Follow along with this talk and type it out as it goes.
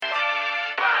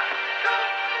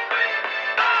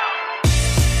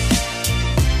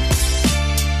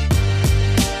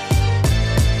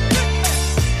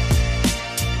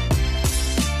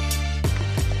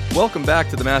Welcome back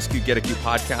to the MassQ Get a Q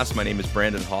podcast. My name is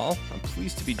Brandon Hall. I'm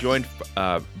pleased to be joined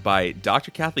by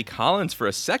Dr. Kathy Collins for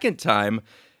a second time.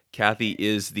 Kathy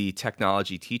is the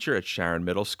technology teacher at Sharon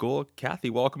Middle School.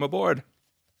 Kathy, welcome aboard.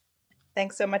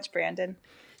 Thanks so much, Brandon.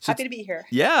 Happy to be here.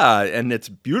 Yeah, and it's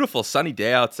a beautiful sunny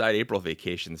day outside. April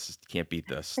vacations, can't beat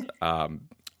this.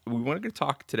 We wanted to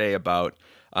talk today about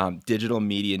digital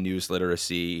media news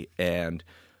literacy and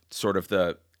sort of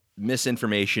the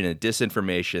misinformation and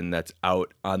disinformation that's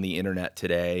out on the internet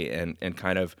today, and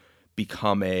kind of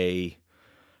become a,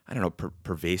 I don't know,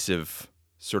 pervasive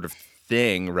sort of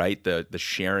thing, right? The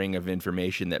sharing of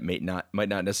information that might not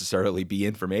necessarily be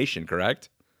information, correct?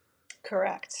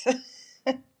 Correct.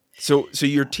 So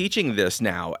you're teaching this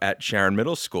now at Sharon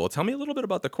Middle School. Tell me a little bit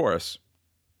about the course.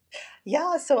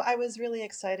 Yeah, so I was really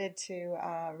excited to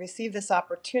receive this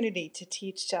opportunity to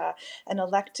teach an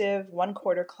elective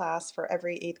one-quarter class for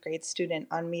every 8th grade student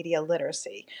on media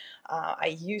literacy.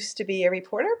 I used to be a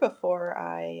reporter before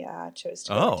I chose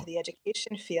to go into the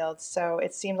education field, so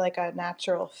it seemed like a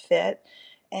natural fit.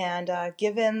 And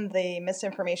given the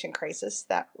misinformation crisis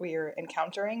that we're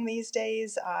encountering these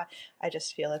days, I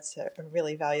just feel it's a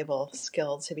really valuable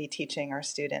skill to be teaching our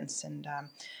students, and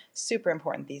super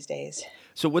important these days.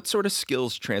 So what sort of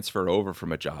skills transfer over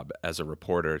from a job as a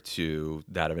reporter to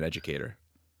that of an educator?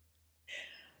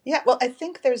 Yeah, well, I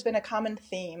think there's been a common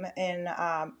theme in,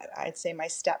 I'd say, my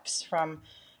steps from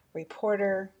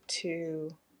reporter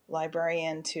to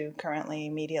librarian to currently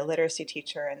media literacy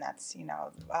teacher, and that's,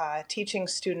 teaching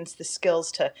students the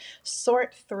skills to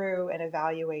sort through and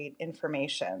evaluate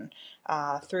information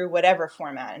through whatever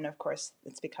format. And of course,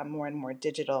 it's become more and more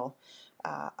digital.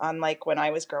 Unlike when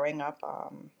I was growing up,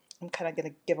 I'm kind of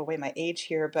going to give away my age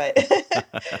here, but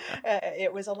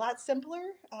it was a lot simpler.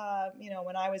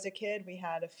 When I was a kid, we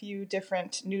had a few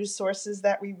different news sources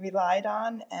that we relied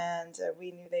on, and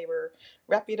we knew they were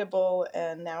reputable.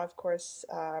 And now, of course,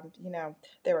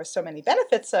 there are so many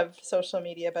benefits of social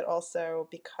media, but also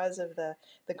because of the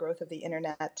growth of the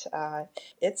internet,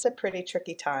 it's a pretty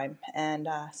tricky time, and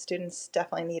students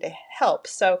definitely need help.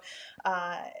 So,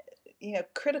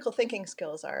 critical thinking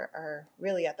skills are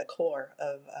really at the core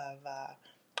of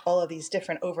all of these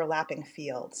different overlapping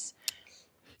fields.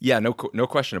 Yeah, no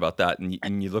question about that.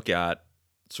 And you look at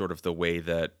sort of the way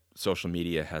that social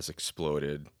media has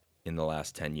exploded in the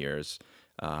last 10 years,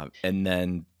 and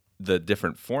then the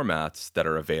different formats that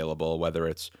are available, whether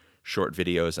it's short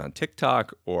videos on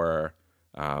TikTok or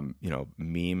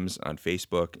memes on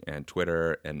Facebook and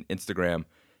Twitter and Instagram,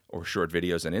 or short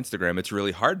videos on Instagram. It's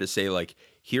really hard to say, like,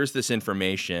 here's this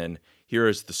information, here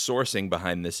is the sourcing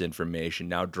behind this information,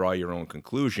 now draw your own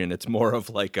conclusion. It's more of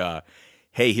like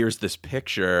hey, here's this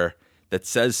picture that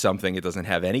says something. It doesn't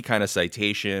have any kind of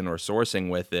citation or sourcing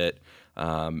with it,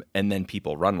 and then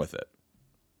people run with it.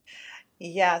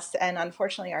 Yes, and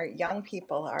unfortunately, our young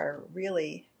people are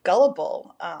really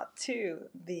gullible to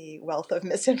the wealth of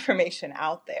misinformation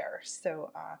out there.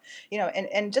 So,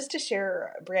 and just to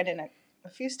share, Brandon, a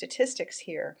few statistics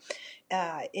here.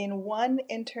 In one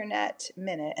internet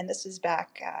minute, and this is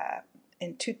back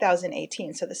in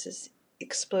 2018, so this has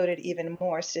exploded even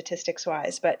more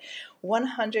statistics-wise, but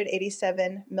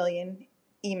 187 million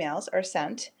emails are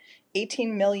sent,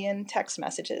 18 million text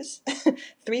messages,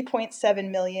 3.7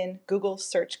 million Google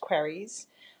search queries,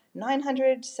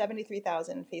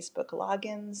 973,000 Facebook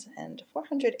logins, and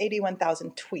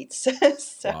 481,000 tweets.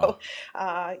 So,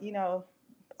 Wow.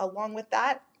 Along with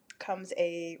that comes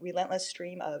a relentless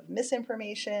stream of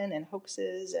misinformation and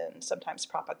hoaxes and sometimes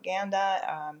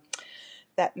propaganda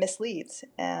that misleads.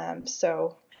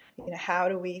 So, how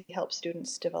do we help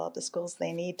students develop the skills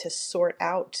they need to sort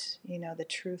out, the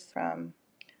truth from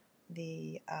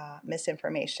the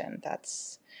misinformation?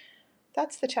 That's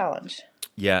the challenge.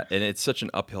 Yeah, and it's such an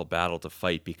uphill battle to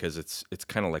fight because it's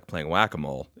kind of like playing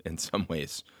whack-a-mole in some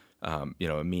ways. A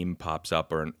meme pops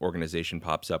up or an organization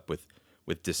pops up with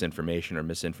disinformation or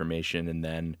misinformation, and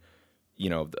then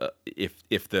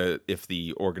if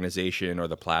the organization or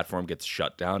the platform gets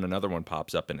shut down, another one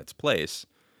pops up in its place.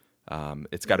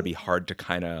 It's got to be hard to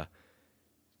kind of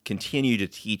continue to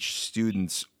teach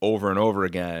students over and over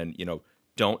again.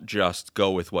 Don't just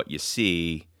go with what you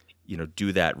see.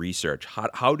 Do that research.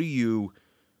 How do you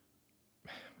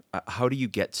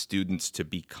get students to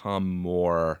become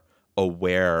more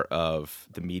aware of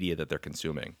the media that they're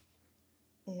consuming?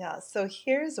 Yeah, so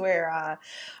here's where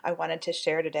I wanted to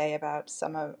share today about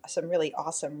some really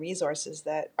awesome resources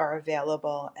that are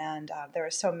available, and there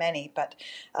are so many. But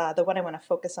the one I want to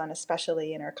focus on,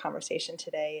 especially in our conversation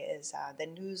today, is the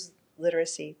News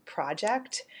Literacy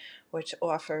Project, which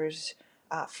offers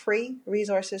free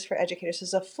resources for educators.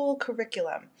 It's a full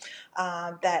curriculum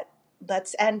that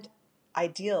and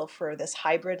ideal for this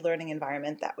hybrid learning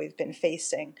environment that we've been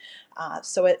facing.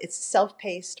 So it's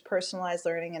self-paced, personalized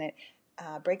learning, and it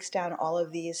breaks down all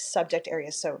of these subject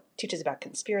areas. So teaches about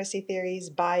conspiracy theories,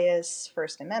 bias,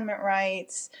 First Amendment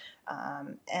rights,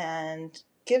 and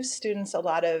gives students a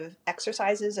lot of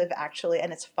exercises of actually,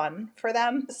 and it's fun for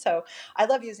them. So I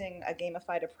love using a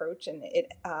gamified approach, and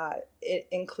it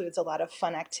includes a lot of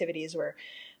fun activities where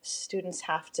students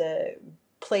have to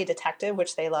play detective,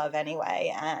 which they love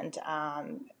anyway, and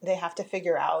they have to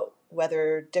figure out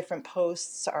whether different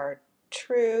posts are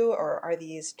true or are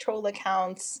these troll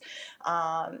accounts.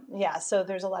 Yeah, so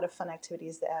there's a lot of fun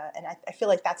activities there, and I feel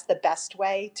like that's the best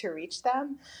way to reach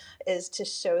them, is to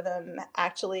show them.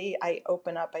 Actually, I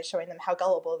open up by showing them how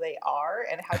gullible they are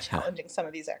and how challenging some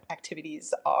of these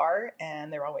activities are,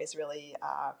 and they're always really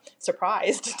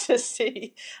surprised to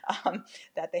see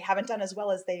that they haven't done as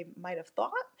well as they might have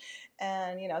thought.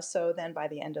 And so then by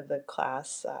the end of the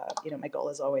class, my goal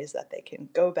is always that they can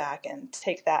go back and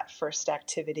take that first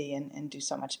activity and do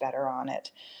so much better on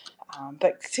it.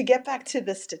 But to get back to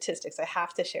the statistics, I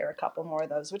have to share a couple more of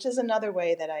those, which is another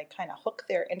way that I kind of hook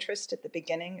their interest at the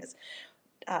beginning. Is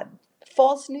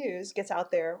false news gets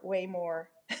out there way more,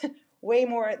 way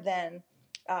more than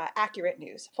accurate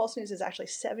news. False news is actually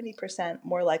 70%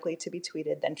 more likely to be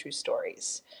tweeted than true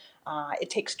stories. It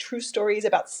takes true stories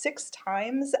about 6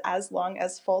 times as long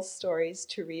as false stories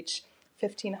to reach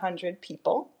 1,500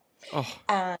 people. Oh,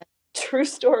 And true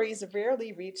stories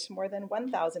rarely reach more than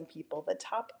 1,000 people. The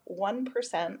top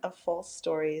 1% of false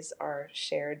stories are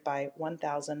shared by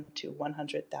 1,000 to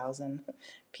 100,000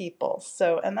 people.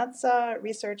 So, and that's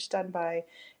research done by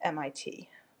MIT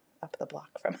up the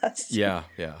block from us. yeah,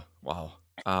 yeah. Wow.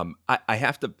 I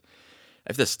have to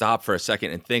stop for a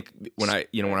second and think when I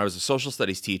was a social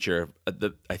studies teacher,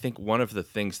 I think one of the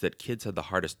things that kids had the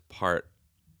hardest part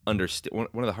one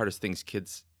of the hardest things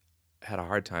kids had a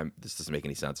hard time. This doesn't make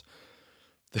any sense.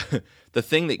 The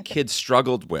thing that kids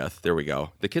struggled with, there we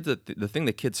go. The thing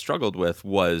that kids struggled with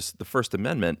was the First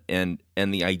Amendment and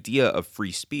the idea of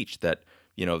free speech, that,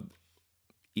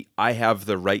 I have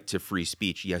the right to free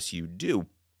speech. Yes, you do.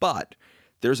 But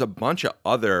there's a bunch of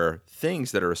other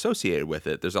things that are associated with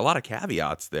it. There's a lot of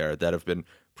caveats there that have been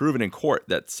proven in court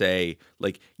that say,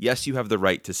 like, yes, you have the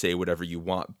right to say whatever you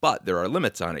want, but there are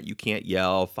limits on it. You can't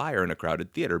yell fire in a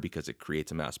crowded theater because it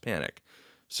creates a mass panic.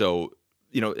 So,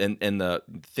 and the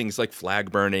things like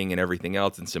flag burning and everything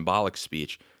else and symbolic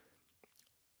speech,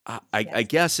 I Yes.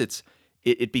 guess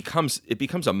it becomes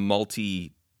a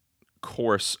multi-course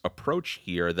approach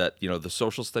here, that the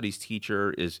social studies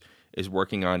teacher is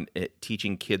working on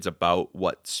teaching kids about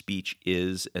what speech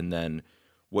is, and then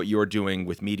what you're doing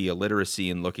with media literacy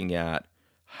and looking at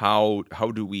how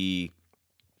do we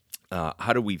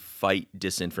fight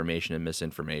disinformation and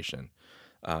misinformation.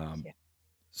 Yeah.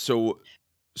 So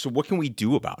what can we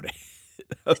do about it?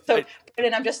 So,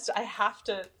 and I have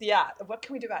to, yeah, what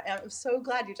can we do about it? And I'm so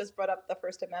glad you just brought up the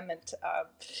First Amendment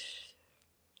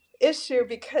issue,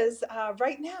 because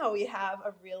right now we have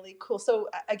a really cool, so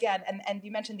again, and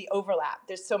you mentioned the overlap.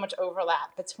 There's so much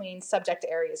overlap between subject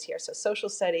areas here. So social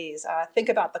studies, think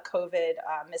about the COVID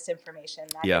misinformation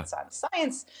that Yeah. hits on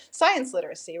science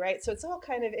literacy, right? So it's all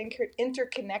kind of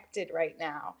interconnected right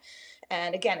now.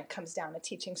 And again, it comes down to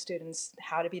teaching students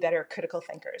how to be better critical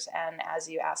thinkers. And as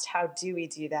you asked, how do we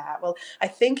do that? Well, I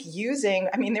think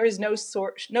there is no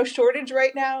shortage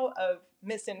right now of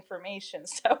misinformation.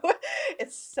 So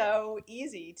it's so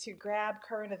easy to grab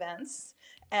current events.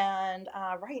 And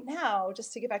right now,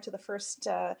 just to get back to the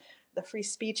free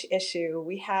speech issue,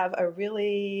 we have a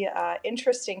really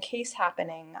interesting case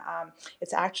happening.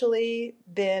 It's actually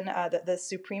been the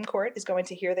Supreme Court is going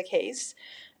to hear the case,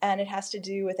 and it has to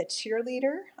do with a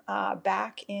cheerleader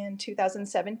back in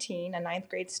 2017, a ninth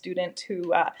grade student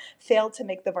who failed to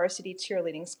make the varsity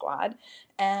cheerleading squad.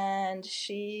 And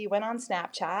she went on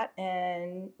Snapchat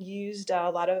and used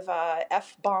a lot of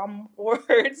F-bomb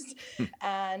words,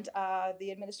 and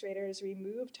the administrators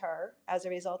removed her as a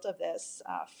result of this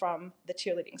from the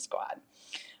cheerleading squad.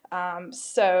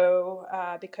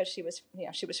 Because she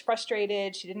was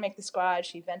frustrated, she didn't make the squad.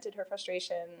 She vented her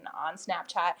frustration on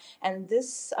Snapchat, and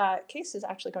this case is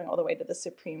actually going all the way to the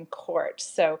Supreme Court.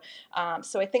 So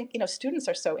I think students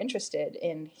are so interested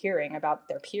in hearing about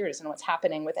their peers and what's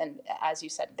happening within. As you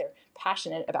said, they're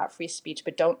passionate about free speech,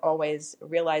 but don't always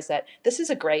realize that this is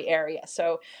a gray area.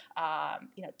 So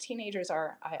teenagers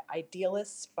are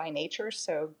idealists by nature,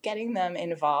 so getting them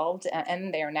involved,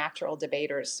 and they are natural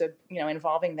debaters. So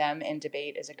involving them in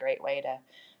debate is a great way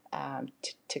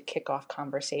to kick off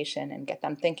conversation and get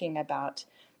them thinking about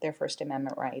their First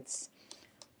Amendment rights.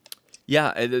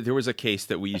 Yeah, there was a case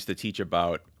that we used to teach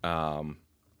about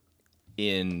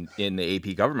in the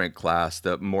AP government class,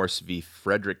 the Morse v.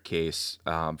 Frederick case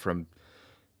from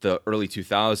the early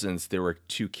 2000s. There were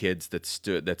two kids that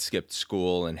skipped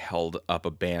school and held up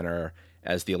a banner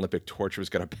as the Olympic torch was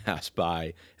going to pass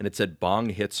by, and it said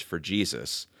 "Bong hits for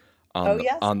Jesus" Oh on the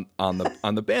yes.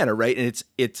 on the banner, right? And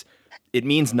it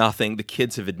means nothing. The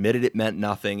kids have admitted it meant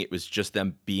nothing. It was just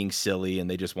them being silly, and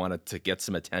they just wanted to get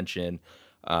some attention.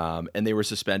 And they were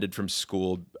suspended from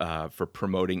school for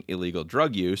promoting illegal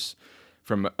drug use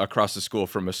from across the school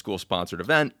from a school-sponsored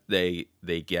event. They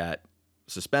get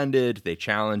suspended. They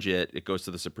challenge it. It goes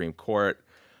to the Supreme Court,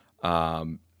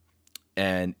 and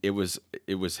it was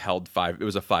held five. It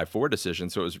was a 5-4 decision.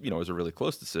 So it was it was a really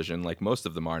close decision, like most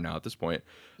of them are now at this point.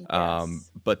 Yes.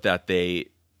 But that they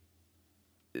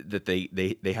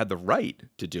had the right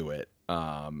to do it,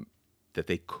 that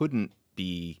they couldn't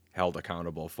be held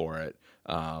accountable for it,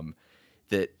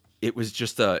 that it was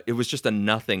just a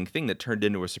nothing thing that turned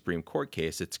into a Supreme Court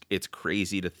case. It's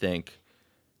crazy to think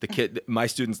my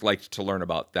students liked to learn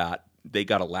about that. They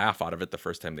got a laugh out of it the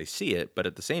first time they see it, but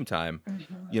at the same time,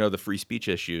 Mhm. the free speech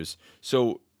issues.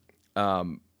 So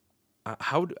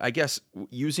I guess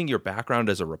using your background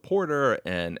as a reporter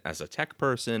and as a tech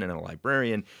person and a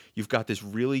librarian, you've got this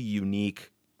really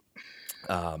unique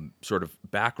sort of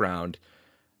background.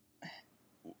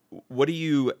 How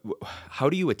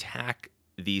do you attack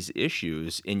these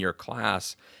issues in your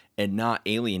class and not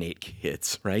alienate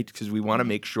kids, right? Because we want to Mhm.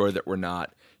 make sure that we're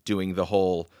not doing the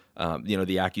whole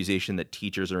the accusation that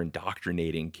teachers are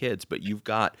indoctrinating kids, but you've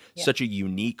got Yeah. such a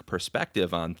unique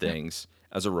perspective on things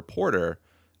as a reporter,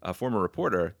 a former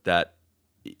reporter, that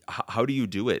how do you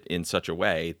do it in such a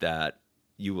way that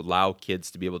you allow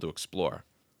kids to be able to explore?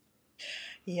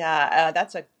 Yeah,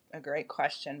 that's a great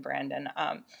question, Brandon.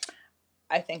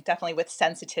 I think definitely with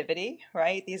sensitivity,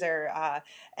 right? These are,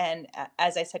 and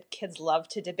as I said, kids love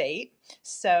to debate.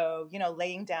 So,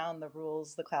 laying down the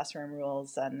rules, the classroom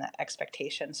rules, and the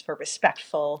expectations for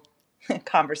respectful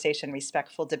conversation,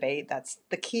 respectful debate. That's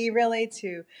the key, really,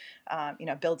 to,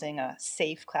 building a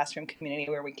safe classroom community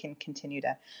where we can continue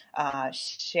to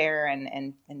share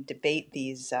and debate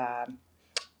these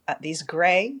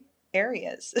gray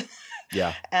areas.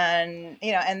 Yeah, And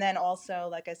then also,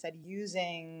 like I said,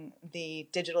 using the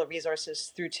digital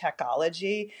resources through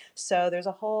technology. So there's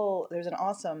an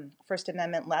awesome First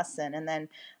Amendment lesson. And then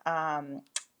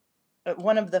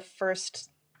one of the first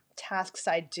tasks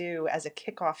I do as a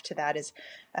kickoff to that is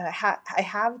I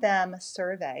have them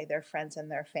survey their friends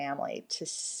and their family to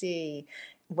see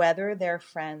whether their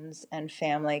friends and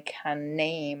family can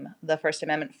name the First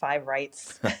Amendment five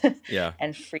rights yeah,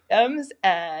 and freedoms,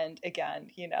 and again,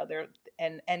 they're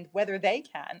and whether they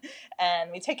can,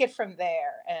 and we take it from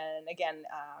there. And again,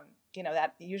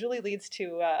 that usually leads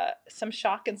to some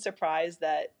shock and surprise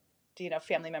that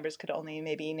family members could only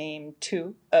maybe name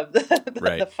two of the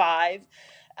right. five.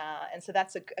 And so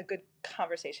that's a good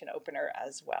conversation opener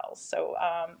as well. So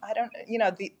I don't,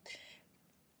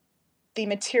 the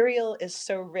material is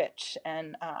so rich,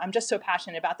 and I'm just so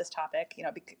passionate about this topic.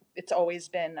 It's always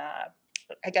been,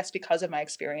 I guess, because of my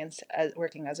experience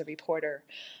working as a reporter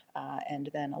and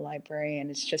then a librarian.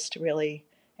 It's just really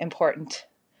important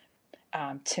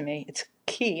to me. It's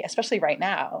key, especially right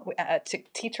now, to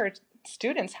teach our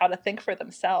students how to think for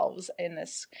themselves in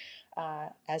this,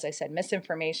 as I said,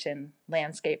 misinformation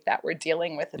landscape that we're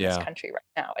dealing with in this Yeah, country right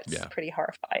now. It's yeah, pretty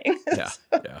horrifying. yeah,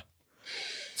 yeah.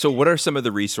 So, what are some of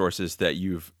the resources that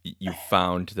you've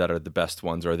found that are the best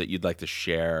ones, or that you'd like to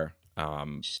share?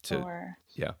 To Sure.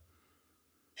 Yeah,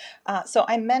 So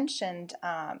I mentioned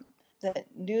the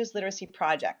News Literacy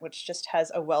Project, which just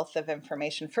has a wealth of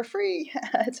information for free.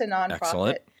 It's a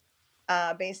excellent.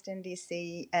 nonprofit based in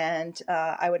DC, and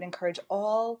I would encourage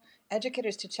all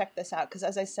educators to check this out because,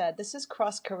 as I said, this is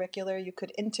cross-curricular. You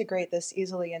could integrate this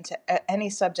easily into any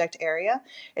subject area.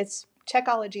 It's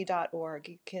checkology.org.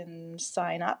 You can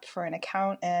sign up for an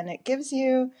account, and it gives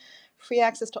you free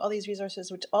access to all these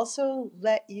resources, which also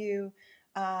let you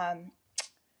um,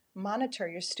 monitor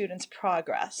your students'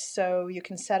 progress. So you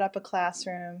can set up a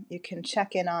classroom, you can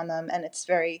check in on them, and it's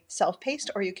very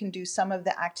self-paced, or you can do some of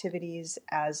the activities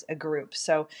as a group.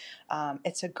 So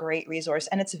it's a great resource,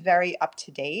 and it's very up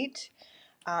to date.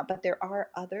 But there are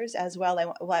others as well. I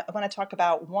want to talk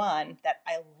about one that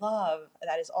I love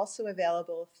that is also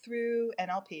available through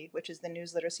NLP, which is the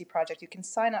News Literacy Project. You can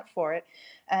sign up for it,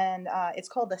 and it's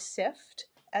called the SIFT,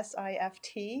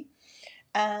 SIFT.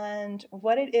 And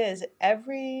what it is,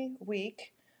 every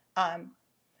week, um,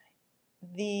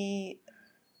 the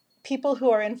people who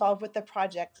are involved with the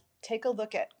project take a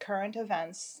look at current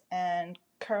events and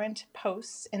current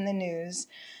posts in the news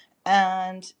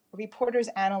and reporters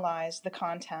analyze the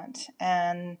content,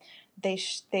 and they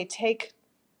take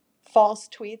false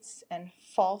tweets and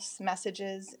false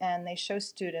messages, and they show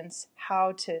students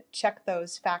how to check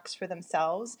those facts for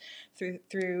themselves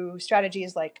through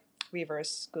strategies like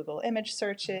reverse Google image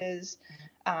searches,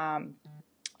 um,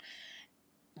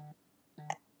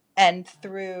 and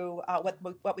through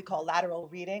what we call lateral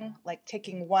reading, like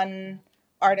taking one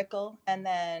article and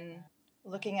then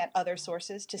looking at other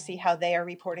sources to see how they are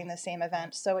reporting the same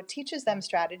event. So it teaches them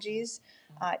strategies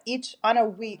each on a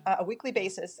weekly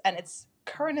basis, and it's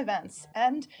current events,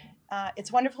 and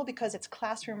it's wonderful because it's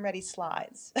classroom ready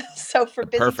slides. So for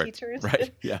busy Perfect. teachers,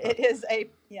 Right. Yeah.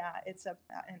 it's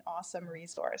an awesome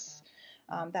resource.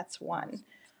 That's one.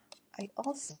 I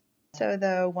also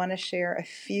though want to share a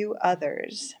few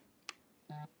others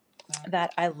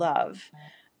that I love.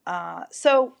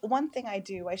 So one thing I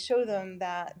do, I show them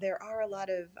that there are a lot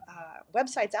of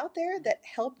websites out there that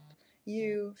help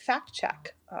you fact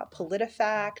check.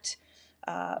 PolitiFact,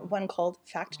 one called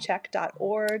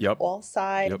factcheck.org, Yep. All Yep.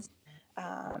 Sides,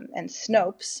 and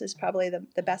Snopes is probably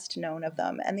the best known of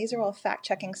them. And these are all fact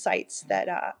checking sites that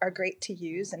are great to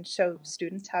use and show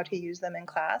students how to use them in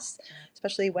class,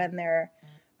 especially when they're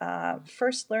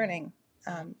first learning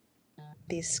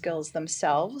these skills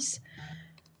themselves.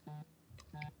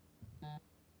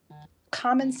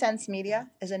 Common Sense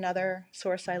Media is another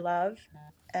source I love.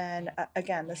 And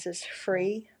again, this is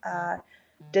free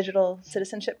digital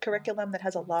citizenship curriculum that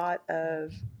has a lot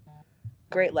of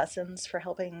great lessons for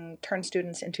helping turn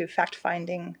students into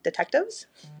fact-finding detectives.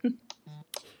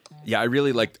 Yeah, I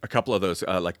really liked a couple of those,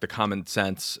 like the Common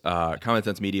Sense. Common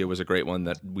Sense Media was a great one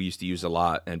that we used to use a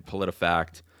lot, and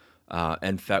PolitiFact.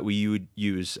 We would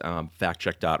use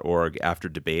factcheck.org after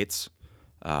debates.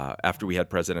 After we had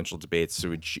presidential debates, so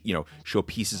we'd show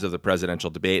pieces of the presidential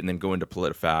debate and then go into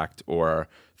PolitiFact or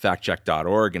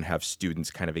factcheck.org and have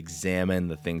students kind of examine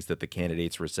the things that the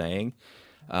candidates were saying.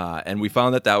 And we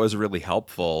found that was really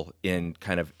helpful in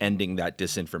kind of ending that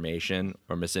disinformation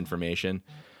or misinformation.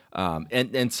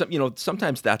 And some,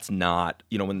 sometimes that's not,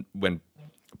 when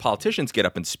politicians get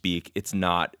up and speak, it's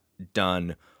not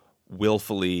done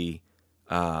willfully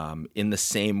in the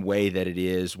same way that it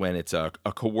is when it's a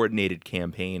coordinated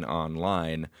campaign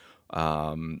online.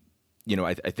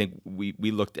 I think we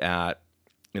looked at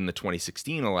in the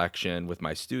 2016 election with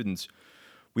my students,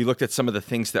 we looked at some of the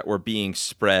things that were being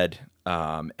spread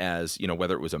as,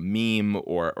 whether it was a meme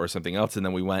or something else. And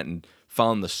then we went and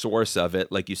found the source of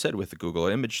it, like you said, with the Google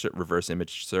reverse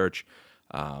image search,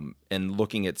 and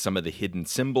looking at some of the hidden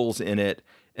symbols in it,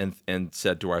 and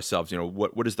said to ourselves,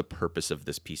 what is the purpose of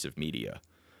this piece of media?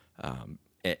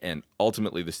 And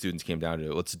ultimately, the students came down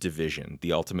to it's division.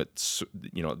 The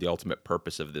ultimate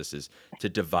purpose of this is to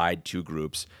divide two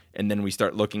groups. And then we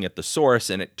start looking at the source,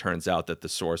 and it turns out that the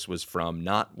source was from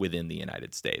not within the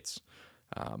United States.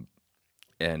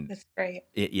 And That's great.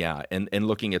 And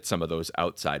looking at some of those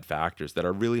outside factors that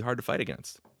are really hard to fight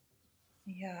against.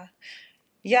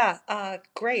 Yeah,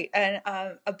 great. And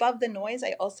Above the Noise,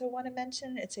 I also want to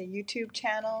mention it's a YouTube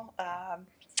channel.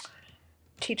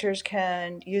 Teachers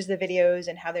can use the videos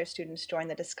and have their students join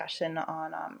the discussion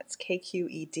on it's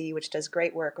KQED, which does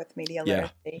great work with media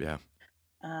literacy. Yeah.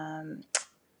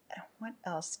 What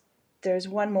else? There's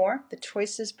one more, the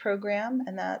Choices program,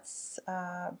 and that's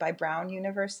by Brown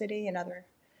University, another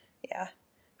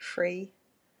free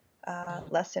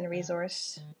lesson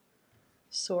resource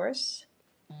source.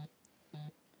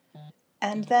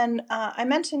 And then I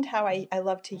mentioned how I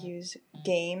love to use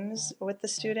games with the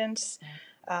students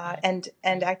and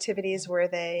activities where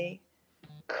they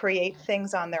create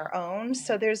things on their own.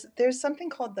 So there's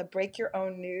something called the Break Your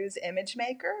Own News Image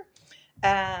Maker,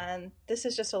 and this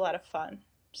is just a lot of fun.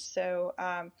 So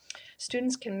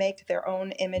students can make their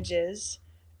own images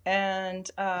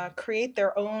and create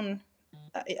their own,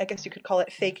 I guess you could call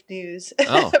it fake news.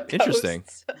 Oh, interesting.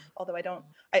 Although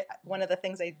one of the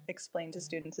things I explain to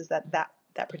students is that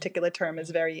particular term is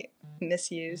very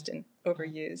misused and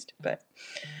overused. But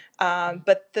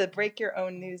the Break Your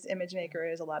Own News Image Maker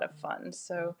is a lot of fun.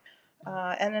 So,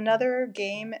 and another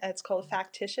game, it's called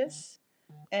Factitious,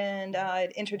 and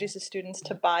it introduces students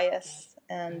to bias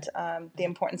and the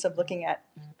importance of looking at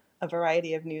a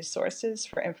variety of news sources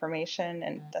for information,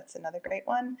 and that's another great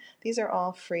one. These are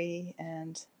all free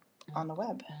and on the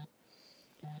web.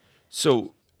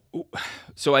 So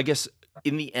I guess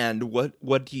in the end,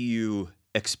 what do you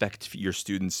expect your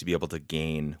students to be able to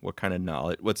gain? What kind of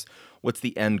knowledge? What's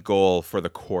the end goal for the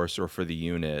course or for the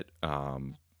unit?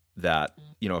 That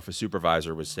if a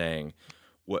supervisor was saying,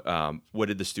 what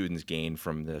did the students gain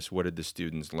from this? What did the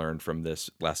students learn from this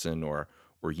lesson or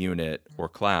unit or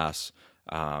class?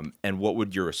 And what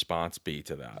would your response be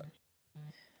to that?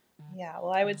 Yeah,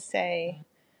 well, I would say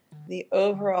the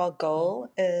overall goal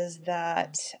is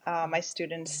that my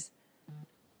students,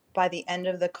 by the end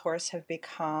of the course, have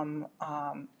become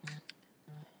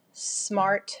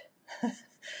smart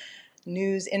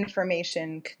news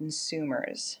information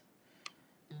consumers.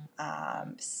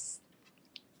 Um,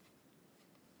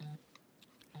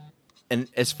 And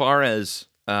as far as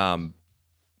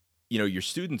your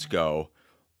students go,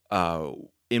 uh,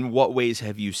 in what ways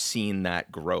have you seen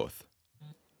that growth?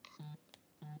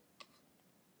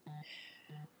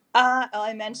 well,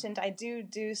 I mentioned I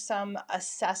do some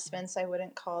assessments. I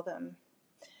wouldn't call them.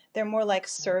 They're more like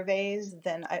surveys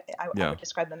than I Yeah. would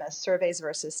describe them as surveys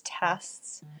versus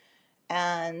tests.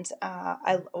 And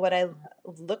what I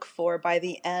look for by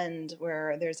the end,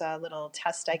 where there's a little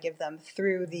test I give them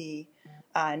through the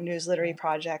News Literary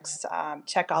Project's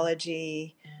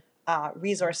Checkology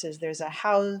resources. There's a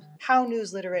how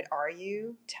news literate are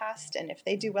you test, and if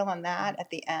they do well on that at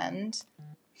the end,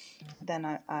 then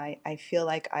I feel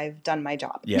like I've done my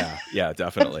job. Yeah, yeah,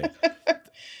 definitely.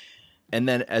 And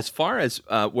then as far as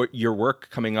what your work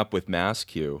coming up with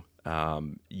MassQ,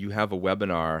 you have a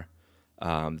webinar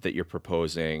that you're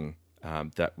proposing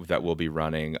that will be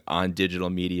running on digital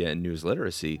media and news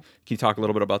literacy. Can you talk a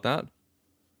little bit about that?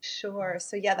 Sure.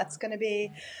 So yeah, that's going to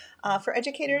be for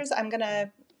educators. I'm going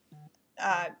to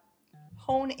uh,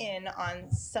 hone in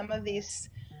on some of these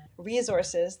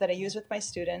resources that I use with my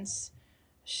students,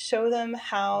 show them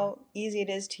how easy it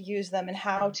is to use them and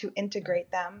how to integrate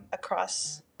them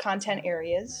across content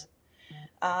areas.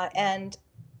 And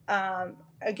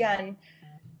again,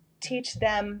 teach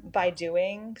them by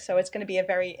doing. So it's going to be a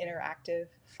very interactive,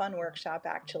 fun workshop,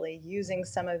 actually, using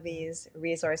some of these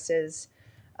resources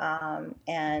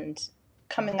and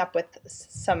coming up with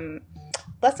some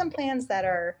lesson plans that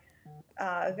are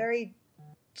very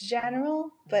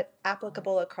general but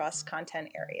applicable across content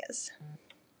areas.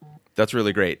 That's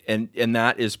really great. And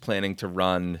that is planning to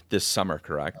run this summer,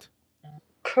 correct?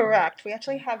 Correct. We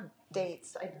actually have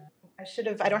dates. I should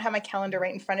have. I don't have my calendar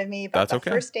right in front of me, but That's the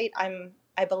okay. first date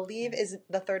I believe is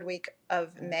the third week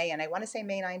of May, and I want to say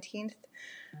May 19th.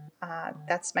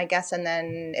 That's my guess, and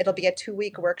then it'll be a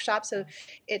 2-week workshop. So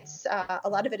it's a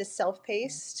lot of it is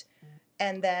self-paced,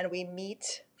 and then we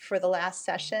meet for the last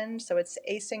session. So it's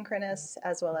asynchronous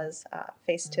as well as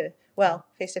face to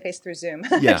face through Zoom.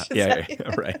 I Yeah, should yeah, say.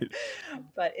 yeah, right.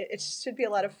 But it should be a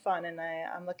lot of fun, and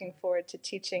I'm looking forward to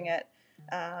teaching it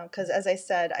because, as I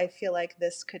said, I feel like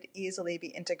this could easily be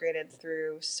integrated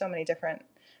through so many different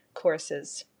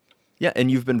courses. Yeah,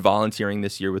 and you've been volunteering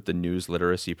this year with the News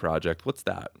Literacy Project. What's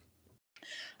that?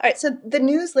 All right, so the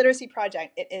News Literacy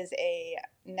Project, it is a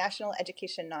national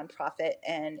education nonprofit,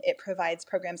 and it provides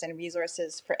programs and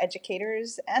resources for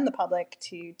educators and the public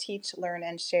to teach, learn,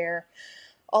 and share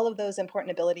all of those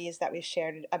important abilities that we've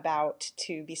shared about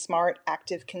to be smart,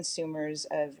 active consumers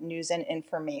of news and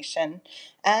information,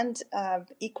 and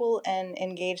equal and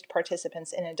engaged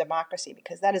participants in a democracy,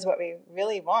 because that is what we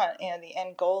really want. And the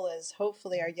end goal is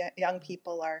hopefully our young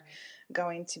people are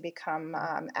going to become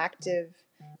active,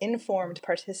 informed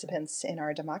participants in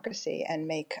our democracy and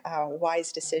make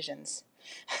wise decisions.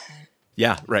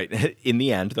 Yeah, right. In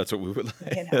the end, that's what we would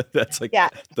You know, like. That's like yeah,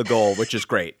 the goal, which is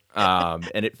great. And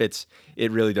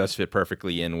it really does fit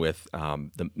perfectly in with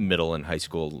the middle and high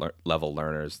school level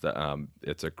learners.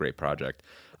 It's a great project.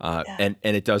 yeah. And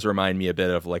it does remind me a bit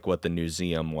of like what the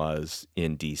museum was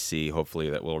in DC. Hopefully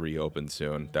that will reopen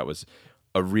soon. That was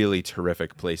a really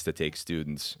terrific place to take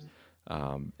students.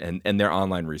 And their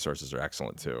online resources are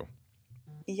excellent too.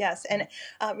 Yes, and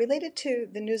related to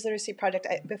the News Literacy Project,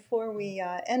 before we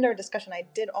end our discussion, I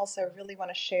did also really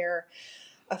want to share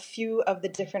a few of the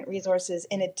different resources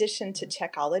in addition to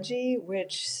Checkology,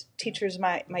 which teachers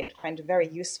might find very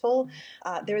useful.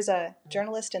 There's a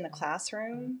journalist in the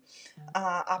classroom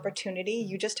opportunity.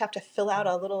 You just have to fill out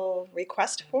a little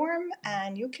request form,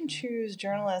 and you can choose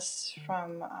journalists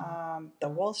from the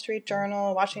Wall Street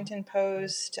Journal, Washington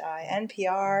Post,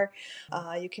 NPR.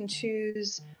 You can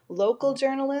choose local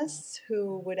journalists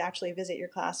who would actually visit your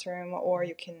classroom, or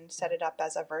you can set it up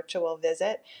as a virtual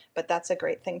visit, but that's a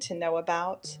great thing to know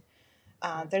about.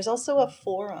 There's also a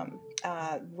forum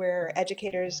where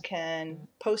educators can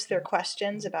post their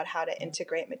questions about how to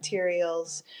integrate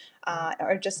materials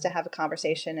or just to have a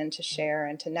conversation and to share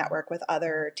and to network with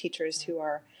other teachers who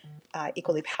are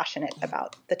equally passionate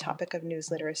about the topic of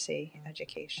news literacy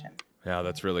education. Yeah,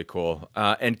 that's really cool.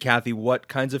 And Kathy, what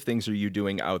kinds of things are you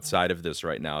doing outside of this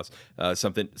right now?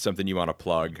 Something you want to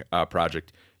plug? A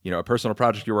project, a personal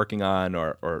project you're working on,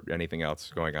 or anything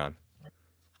else going on?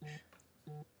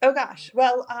 Oh gosh,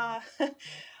 well,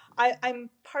 I'm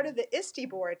part of the ISTE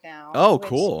board now. Oh, which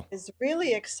cool. is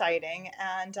really exciting.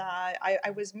 And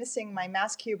I was missing my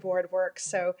MassQ board work.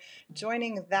 So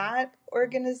joining that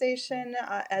organization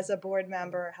as a board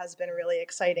member has been really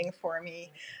exciting for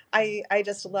me. I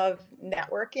just love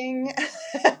networking.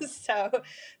 So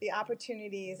the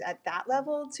opportunities at that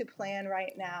level to plan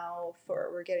right now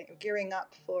we're gearing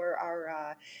up for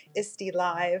our ISTE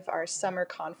Live, our summer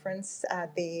conference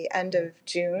at the end of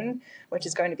June, which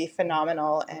is going to be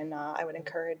phenomenal. And I would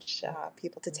encourage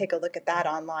people to take a look at that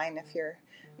online if you're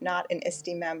not an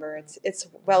ISTE member. It's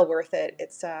well worth it.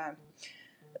 It's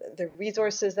the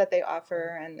resources that they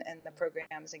offer and the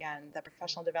programs, again, the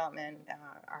professional development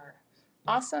are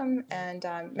awesome. And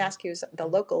MassQ is the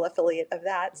local affiliate of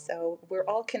that, so we're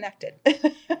all connected.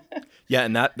 Yeah,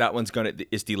 and that one's going to, the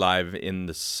ISTE Live in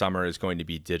the summer is going to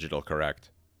be digital, correct?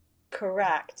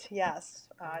 Correct, yes.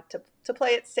 To play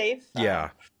it safe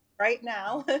right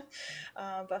now.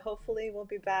 But hopefully we'll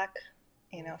be back,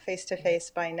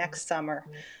 face-to-face by next summer.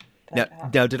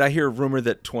 But, now, did I hear a rumor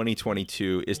that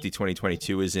ISTE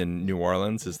 2022 is in New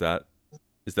Orleans? Is that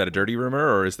a dirty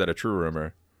rumor or is that a true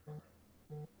rumor?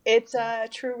 It's a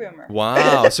true rumor.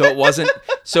 Wow. So it wasn't,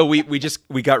 so we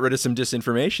got rid of some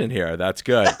disinformation here. That's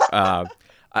good.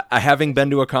 Having been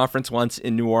to a conference once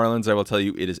in New Orleans, I will tell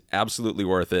you it is absolutely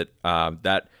worth it.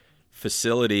 That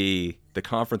facility, the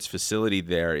conference facility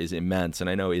there is immense. And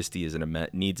I know ISTE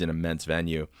needs an immense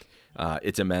venue.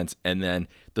 It's immense. And then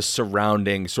the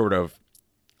surrounding sort of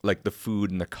like the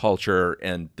food and the culture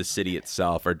and the city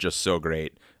itself are just so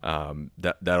great.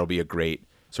 That'll be a great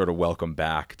sort of welcome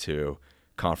back to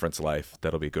conference life.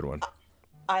 That'll be a good one.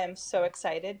 I am so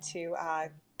excited to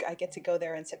I get to go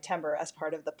there in September as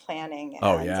part of the planning. And,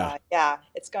 oh yeah. Yeah,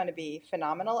 it's going to be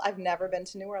phenomenal. I've never been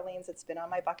to New Orleans. It's been on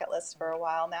my bucket list for a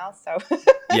while now. So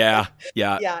yeah.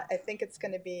 I think it's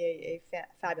going to be a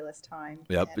fabulous time.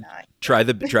 Yep. And, try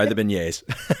the beignets.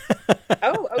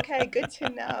 Oh, okay. Good to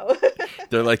know.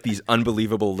 They're like these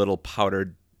unbelievable little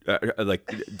powdered,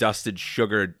 like dusted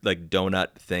sugar, like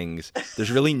donut things.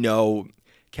 There's really no.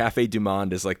 Cafe Du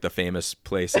Monde is like the famous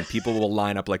place, and people will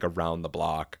line up like around the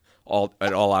block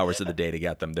at all hours of the day to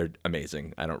get them. They're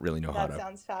amazing. I don't really know how to. That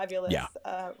sounds fabulous. Yeah.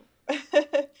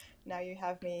 Now you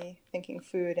have me thinking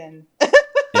food and.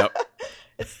 Yep.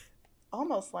 It's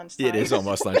almost lunchtime. It is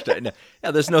almost lunchtime.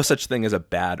 Yeah, there's no such thing as a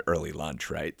bad early lunch,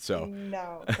 right? So.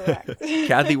 No, correct.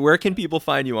 Kathy, where can people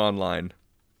find you online?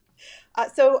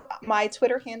 So my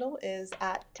Twitter handle is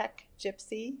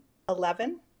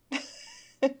 @TechGypsy11.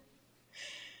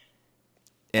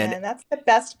 And that's the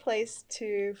best place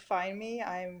to find me.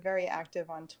 I'm very active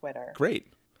on Twitter. Great.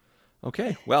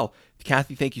 Okay. Well,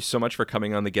 Kathy, thank you so much for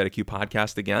coming on the Get a Q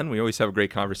podcast again. We always have a great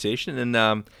conversation.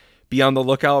 And be on the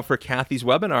lookout for Kathy's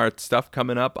webinar stuff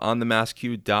coming up on the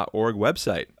massq.org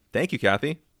website. Thank you,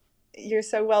 Kathy. You're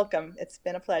so welcome. It's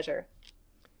been a pleasure.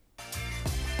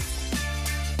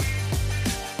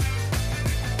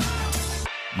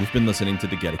 You've been listening to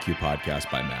the Get a Q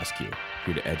podcast by MassQ,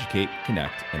 here to educate,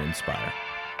 connect, and inspire.